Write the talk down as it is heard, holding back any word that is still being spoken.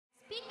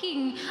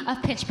Speaking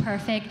of Pitch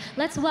Perfect,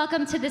 let's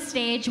welcome to the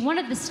stage one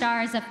of the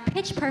stars of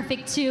Pitch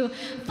Perfect 2,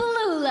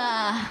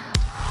 Flula.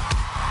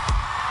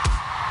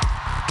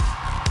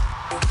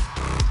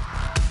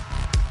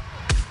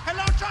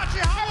 Hello, Chachi,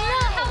 how are you?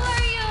 How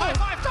are you? High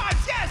five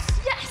times, yes!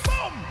 Yes!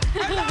 Boom!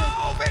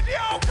 Hello,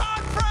 video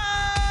conference!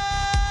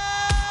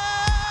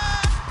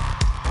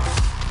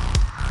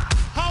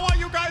 How are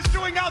you guys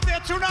doing out there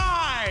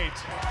tonight?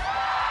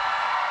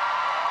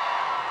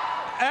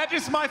 That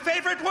is my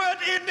favorite word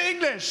in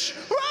English.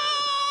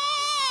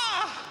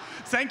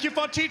 Thank you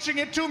for teaching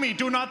it to me.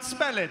 Do not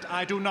spell it.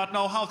 I do not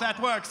know how that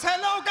works.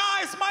 Hello,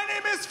 guys. My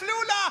name is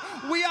Flula.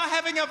 We are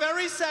having a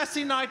very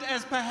sassy night,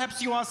 as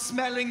perhaps you are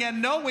smelling and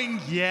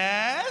knowing.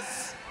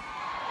 Yes?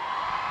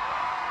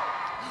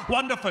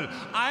 Wonderful.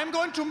 I'm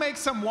going to make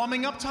some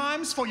warming up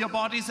times for your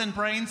bodies and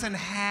brains and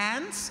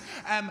hands.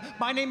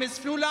 My name is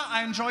Flula.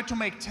 I enjoy to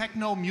make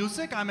techno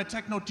music. I'm a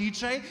techno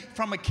DJ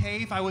from a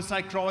cave. I was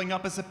like growing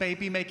up as a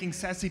baby making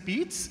sassy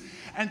beats.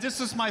 And this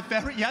is my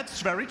yeah,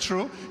 it's very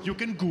true. You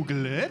can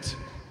Google it.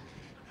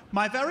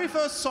 My very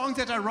first song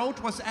that I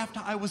wrote was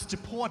after I was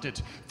deported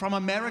from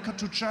America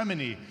to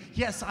Germany.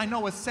 Yes, I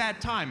know, a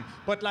sad time.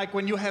 But like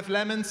when you have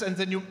lemons and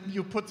then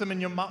you put them in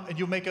your mouth and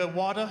you make a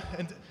water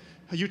and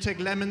you take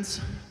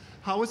lemons.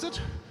 How is it?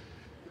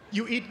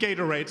 You eat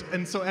Gatorade,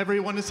 and so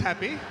everyone is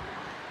happy.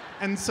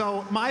 And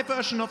so my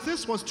version of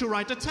this was to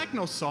write a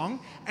techno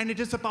song, and it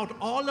is about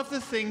all of the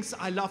things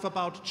I love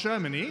about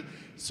Germany.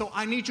 So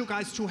I need you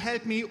guys to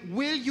help me.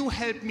 Will you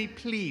help me,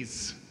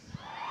 please?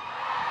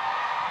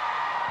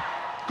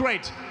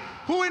 Great.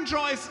 Who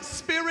enjoys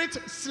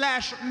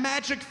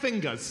spirit/magic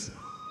fingers?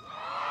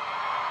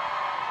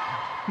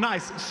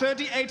 Nice.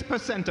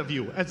 38% of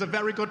you. That's a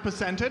very good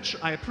percentage.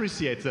 I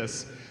appreciate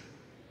this.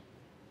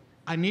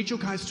 I need you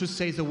guys to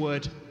say the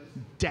word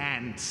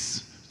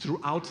dance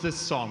throughout this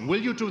song. Will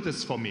you do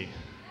this for me?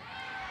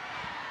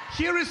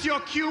 Here is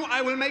your cue.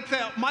 I will make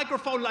the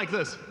microphone like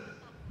this.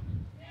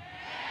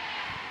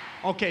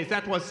 Okay,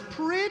 that was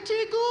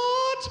pretty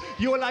good.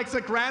 You're like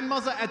the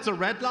grandmother at the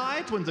red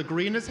light when the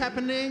green is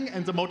happening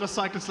and the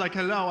motorcycle's like,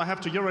 hello, I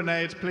have to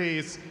urinate,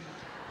 please.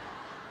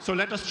 So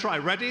let us try.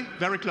 Ready?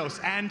 Very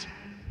close. And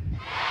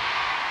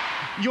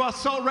you are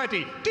so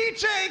ready.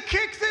 DJ,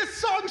 kick this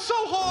song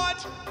so hard.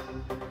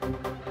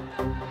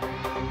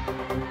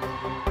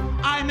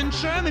 I'm in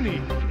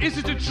Germany. Is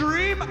it a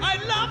dream? I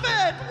love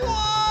it.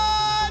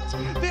 What?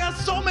 There are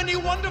so many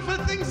wonderful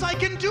things I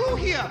can do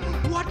here.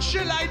 What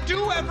shall I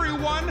do,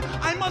 everyone?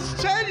 I must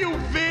tell you,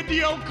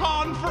 video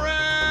conference.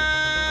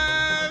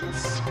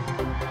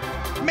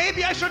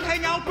 Maybe I should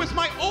hang out with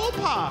my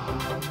opa.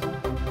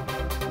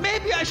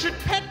 Maybe I should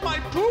pet my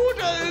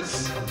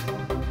poodles.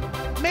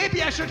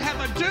 Maybe I should have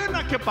a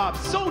doner kebab,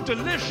 so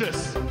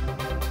delicious.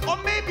 Or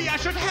maybe I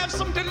should have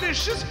some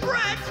delicious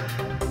bread.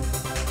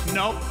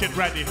 Nope, get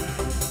ready.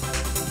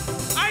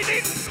 I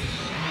need...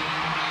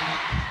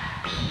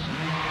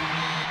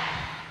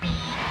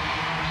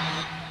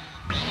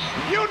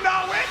 You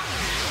know it!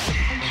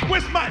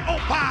 With my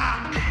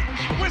opa,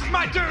 with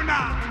my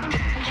doner,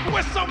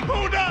 with some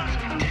Buddha,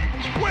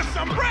 with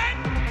some bread,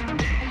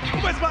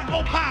 with my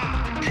opa,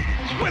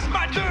 with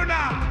my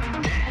doner,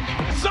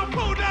 some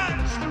Buddha,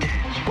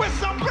 with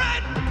some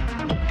bread,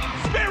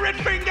 spirit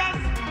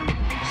fingers,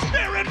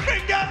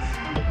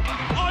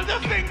 all the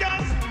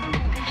fingers.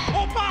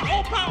 Opa,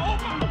 opa,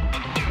 opa.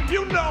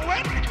 You know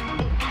it.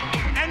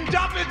 And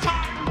double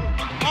time.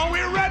 Are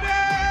we ready?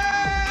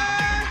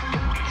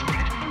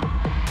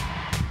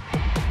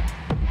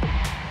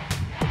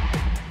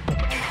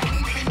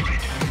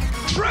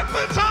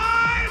 Triple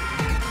time.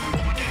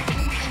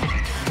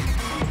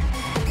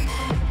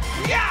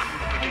 Yeah.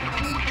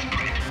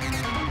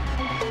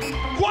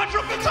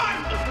 Quadruple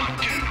time.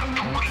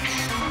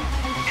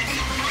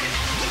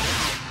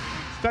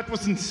 That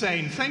was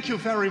insane. Thank you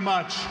very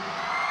much.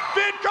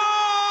 Vidcon!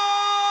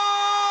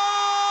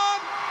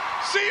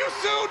 See you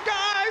soon,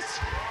 guys!